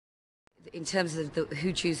In terms of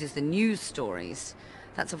who chooses the news stories,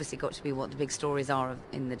 that's obviously got to be what the big stories are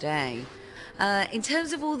in the day. In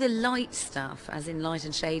terms of all the light stuff, as in light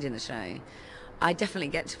and shade in the show, I definitely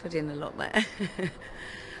get to put in a lot there.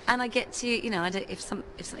 And I get to, you know, if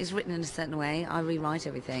something's written in a certain way, I rewrite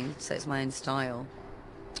everything so it's my own style.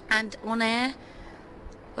 And on air,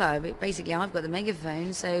 well, basically I've got the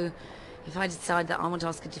megaphone, so if I decide that I want to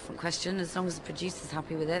ask a different question, as long as the producer's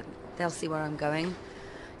happy with it, they'll see where I'm going.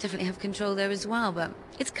 Definitely have control there as well, but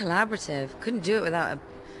it's collaborative. Couldn't do it without a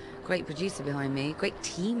great producer behind me, great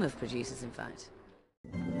team of producers, in fact.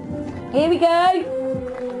 Here we go!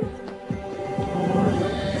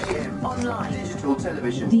 Online, digital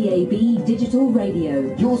television, DAB digital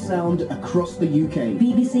radio, your sound across the UK.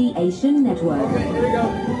 BBC Asian Network. Okay, here we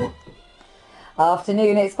go.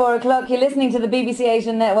 Afternoon, it's 4 o'clock. You're listening to the BBC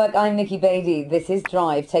Asian Network. I'm Nikki Bedi. This is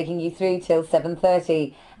Drive, taking you through till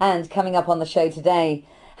 7:30. And coming up on the show today,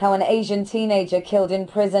 how an Asian teenager killed in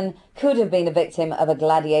prison could have been a victim of a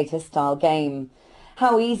gladiator-style game.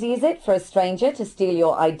 How easy is it for a stranger to steal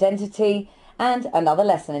your identity? And another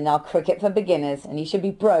lesson in our cricket for beginners, and you should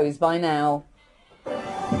be pros by now.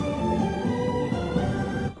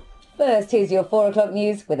 First, here's your 4 o'clock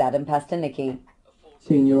news with Adam Pasternicki.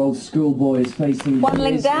 14-year-old schoolboy is facing One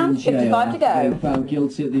link down, 55 to go. Found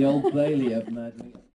guilty at the Old Bailey of murdering.